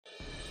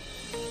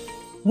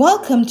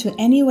Welcome to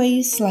Any Way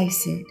You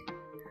Slice It,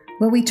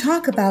 where we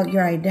talk about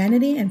your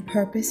identity and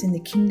purpose in the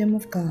kingdom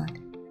of God.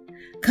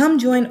 Come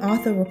join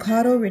author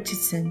Ricardo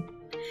Richardson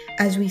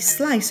as we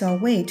slice our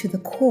way to the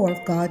core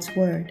of God's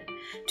Word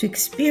to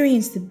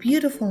experience the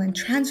beautiful and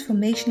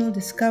transformational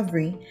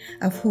discovery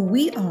of who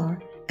we are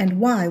and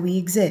why we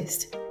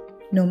exist,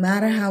 no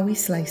matter how we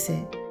slice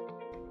it.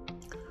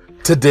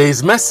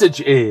 Today's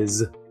message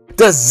is,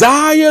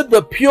 desire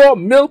the pure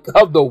milk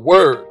of the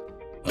Word.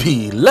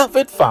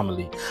 Beloved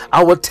family,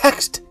 our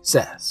text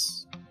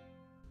says,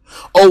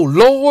 O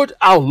Lord,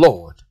 our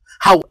Lord,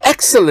 how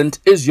excellent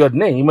is your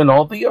name in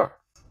all the earth.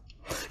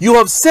 You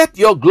have set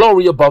your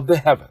glory above the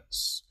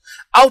heavens.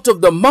 Out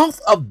of the mouth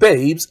of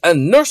babes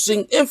and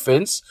nursing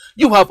infants,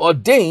 you have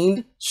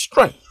ordained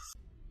strength.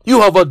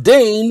 You have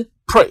ordained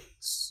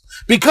praise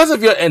because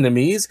of your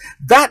enemies,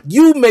 that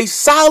you may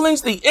silence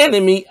the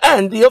enemy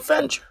and the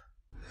avenger.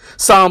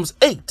 Psalms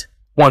 8,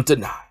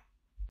 1-9.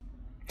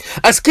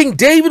 As King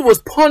David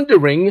was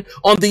pondering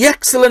on the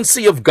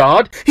excellency of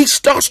God, he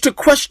starts to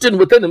question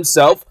within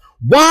himself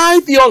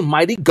why the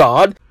Almighty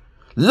God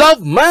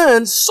loved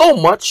man so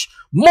much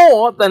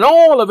more than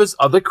all of his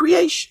other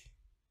creation.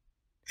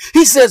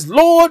 He says,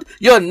 Lord,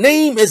 your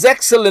name is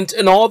excellent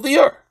in all the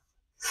earth.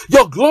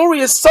 Your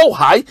glory is so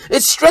high,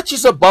 it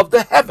stretches above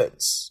the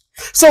heavens.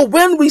 So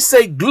when we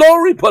say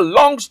glory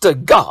belongs to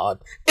God,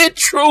 it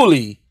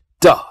truly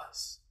does.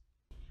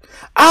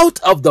 Out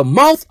of the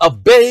mouth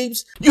of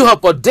babes, you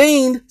have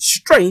ordained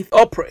strength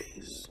or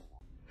praise.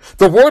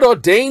 The word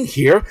ordained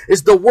here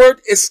is the word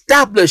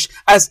established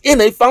as in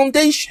a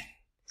foundation.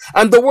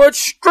 And the word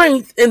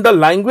strength in the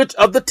language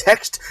of the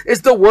text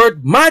is the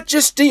word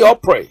majesty or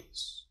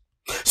praise.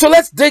 So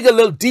let's dig a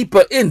little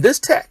deeper in this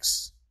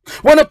text.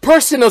 When a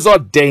person is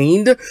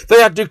ordained,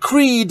 they are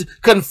decreed,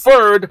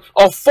 conferred,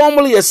 or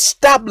formally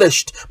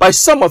established by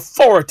some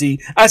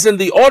authority, as in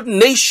the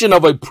ordination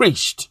of a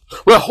priest,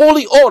 where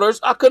holy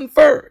orders are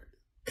conferred.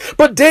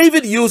 But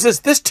David uses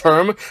this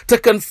term to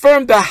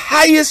confirm the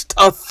highest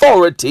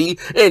authority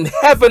in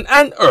heaven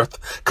and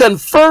earth,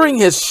 conferring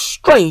his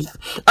strength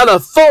and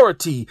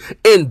authority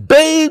in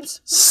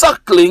babes,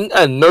 suckling,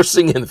 and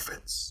nursing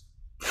infants.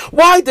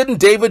 Why didn't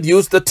David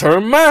use the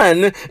term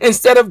man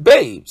instead of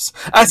babes,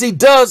 as he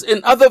does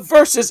in other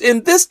verses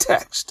in this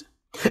text?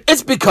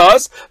 It's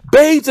because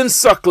babes and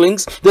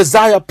sucklings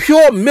desire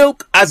pure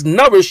milk as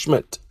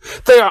nourishment.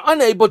 They are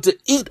unable to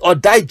eat or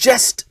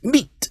digest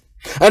meat,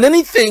 and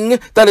anything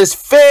that is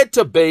fed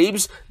to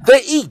babes,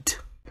 they eat.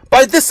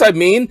 By this I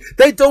mean,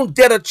 they don't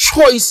get a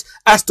choice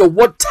as to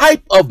what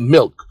type of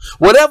milk.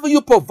 Whatever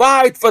you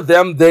provide for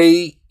them,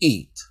 they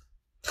eat.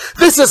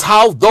 This is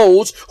how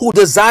those who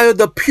desire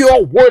the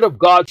pure word of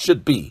God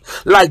should be,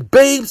 like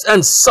babes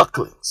and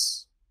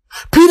sucklings.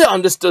 Peter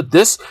understood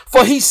this,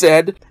 for he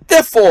said,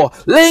 therefore,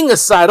 laying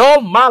aside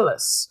all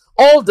malice,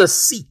 all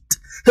deceit,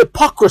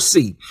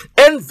 hypocrisy,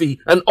 envy,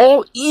 and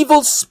all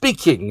evil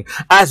speaking,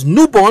 as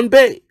newborn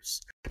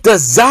babes,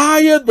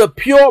 desire the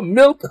pure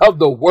milk of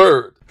the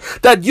word,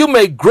 that you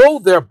may grow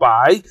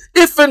thereby,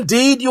 if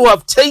indeed you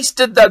have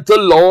tasted that the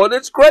Lord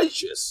is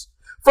gracious.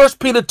 1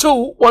 Peter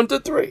 2,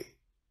 1-3.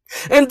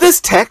 In this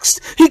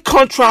text, he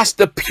contrasts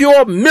the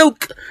pure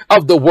milk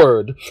of the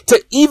word to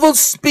evil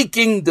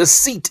speaking,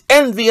 deceit,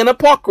 envy, and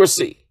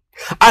hypocrisy.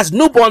 As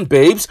newborn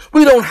babes,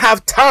 we don't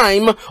have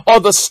time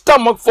or the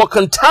stomach for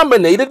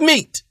contaminated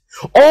meat.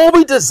 All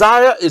we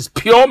desire is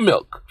pure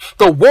milk,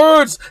 the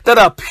words that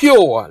are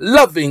pure,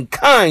 loving,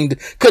 kind,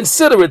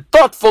 considerate,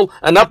 thoughtful,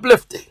 and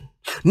uplifting,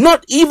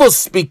 not evil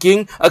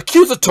speaking,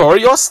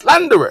 accusatory, or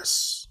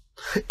slanderous.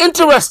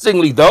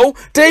 Interestingly, though,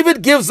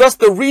 David gives us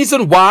the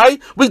reason why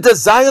we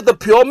desire the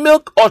pure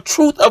milk or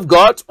truth of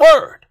God's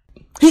word.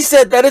 He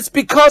said that it's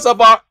because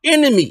of our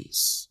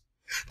enemies,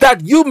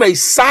 that you may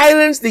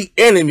silence the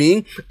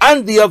enemy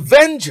and the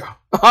avenger.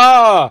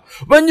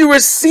 When you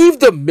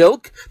receive the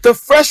milk, the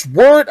fresh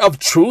word of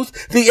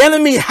truth, the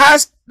enemy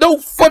has no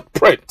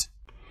footprint.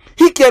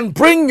 He can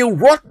bring you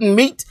rotten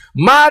meat,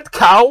 mad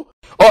cow,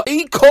 or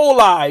E.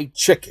 coli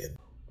chicken.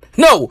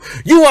 No,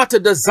 you are to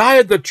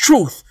desire the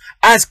truth.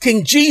 As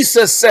King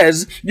Jesus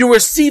says, you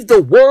receive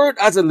the word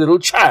as a little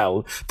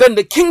child, then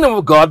the kingdom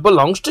of God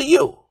belongs to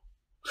you.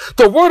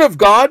 The word of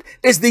God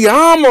is the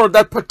armor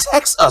that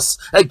protects us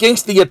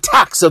against the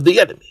attacks of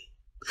the enemy.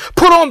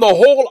 Put on the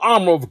whole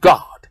armor of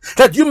God,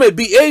 that you may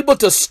be able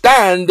to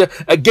stand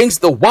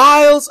against the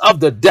wiles of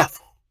the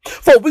devil.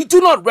 For we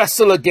do not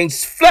wrestle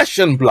against flesh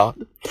and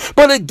blood,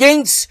 but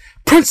against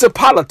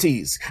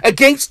principalities,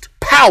 against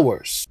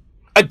powers,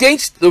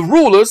 against the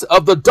rulers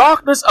of the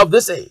darkness of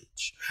this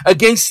age,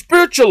 against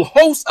spiritual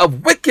hosts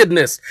of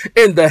wickedness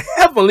in the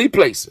heavenly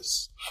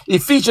places.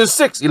 Ephesians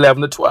 6,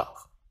 11-12.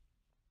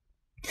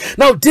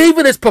 Now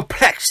David is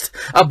perplexed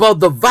about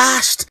the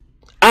vast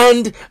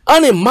and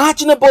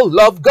unimaginable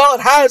love God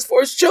has for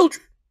his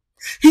children.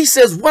 He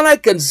says, when I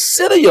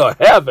consider your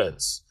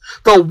heavens,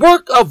 the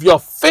work of your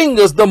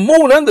fingers, the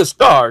moon and the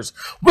stars,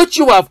 which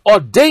you have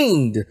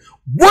ordained,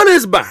 what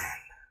is man,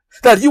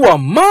 that you are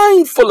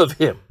mindful of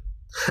him,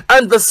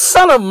 and the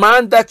Son of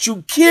Man, that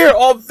you care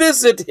or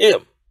visit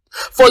him?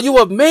 For you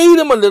have made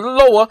him a little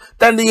lower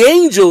than the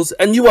angels,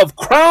 and you have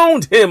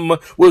crowned him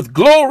with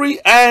glory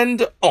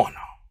and honor.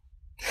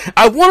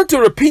 I wanted to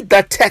repeat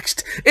that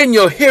text in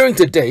your hearing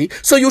today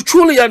so you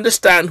truly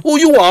understand who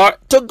you are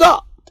to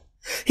God.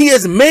 He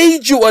has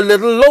made you a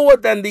little lower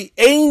than the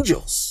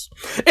angels.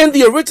 In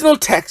the original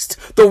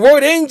text, the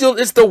word angel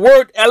is the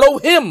word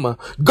Elohim,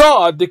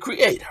 God the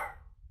Creator.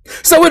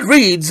 So it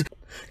reads,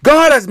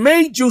 God has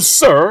made you,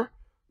 sir,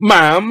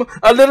 ma'am,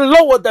 a little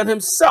lower than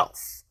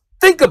himself.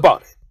 Think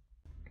about it.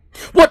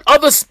 What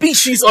other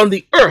species on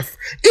the earth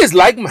is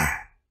like man?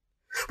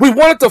 We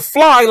wanted to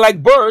fly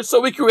like birds,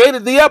 so we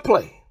created the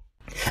airplane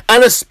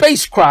and a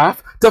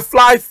spacecraft to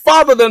fly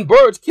farther than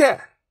birds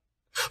can.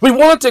 We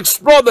wanted to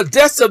explore the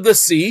depths of the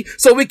sea,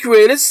 so we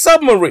created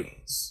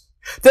submarines.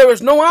 There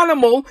is no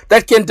animal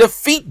that can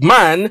defeat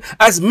man,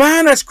 as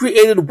man has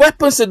created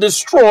weapons to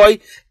destroy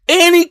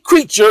any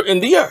creature in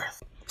the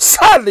earth.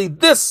 Sadly,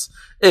 this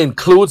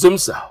includes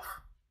himself.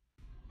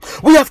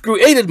 We have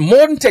created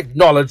modern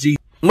technology,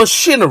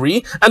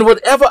 machinery, and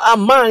whatever our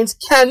minds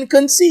can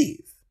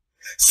conceive.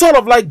 Sort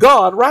of like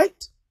God,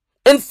 right?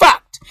 In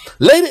fact,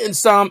 later in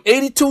Psalm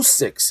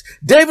 82:6,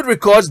 David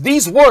records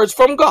these words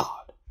from God.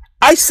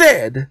 I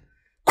said,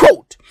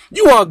 quote,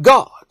 you are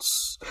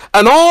gods,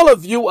 and all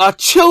of you are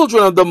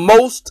children of the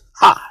Most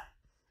High,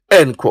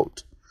 end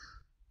quote.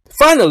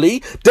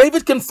 Finally,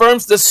 David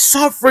confirms the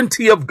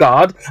sovereignty of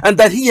God and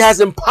that he has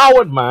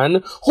empowered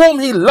man, whom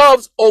he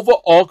loves over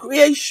all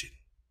creation.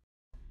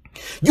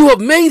 You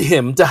have made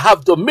him to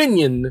have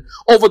dominion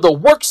over the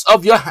works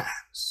of your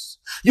hands.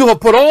 You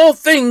have put all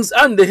things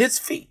under his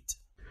feet.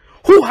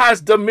 Who has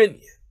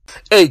dominion?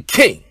 A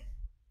king.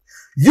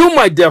 You,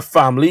 my dear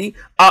family,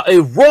 are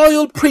a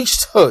royal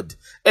priesthood,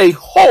 a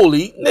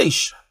holy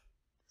nation.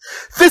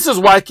 This is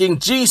why King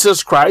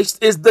Jesus Christ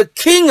is the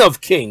King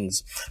of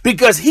Kings,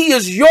 because he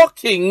is your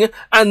king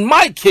and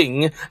my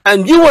king,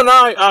 and you and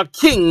I are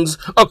kings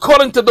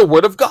according to the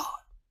word of God.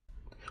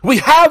 We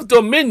have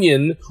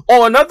dominion,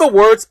 or in other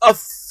words,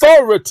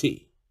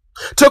 authority,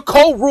 to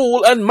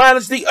co-rule and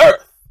manage the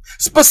earth,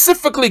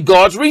 specifically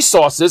God's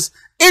resources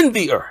in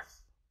the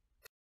earth.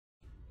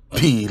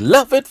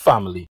 Beloved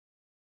family,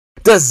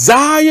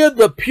 desire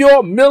the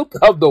pure milk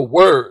of the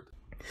word.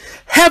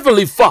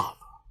 Heavenly Father,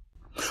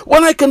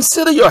 when I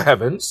consider your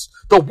heavens,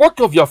 the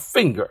work of your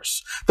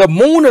fingers, the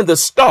moon and the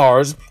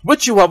stars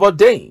which you have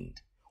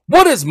ordained,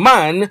 what is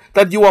man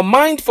that you are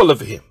mindful of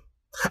him,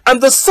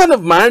 and the Son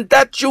of Man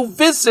that you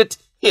visit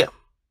him?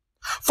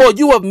 For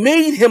you have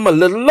made him a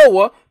little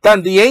lower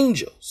than the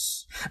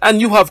angels,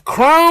 and you have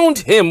crowned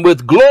him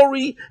with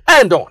glory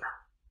and honor.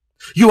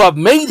 You have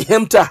made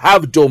him to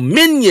have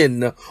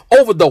dominion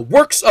over the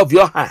works of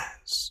your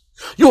hands.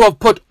 You have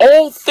put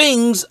all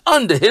things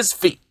under his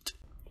feet.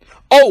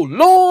 O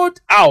Lord,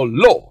 our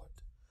Lord,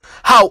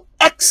 how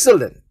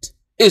excellent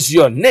is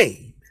your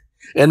name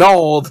in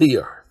all the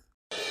earth.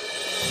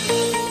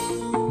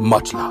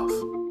 Much love.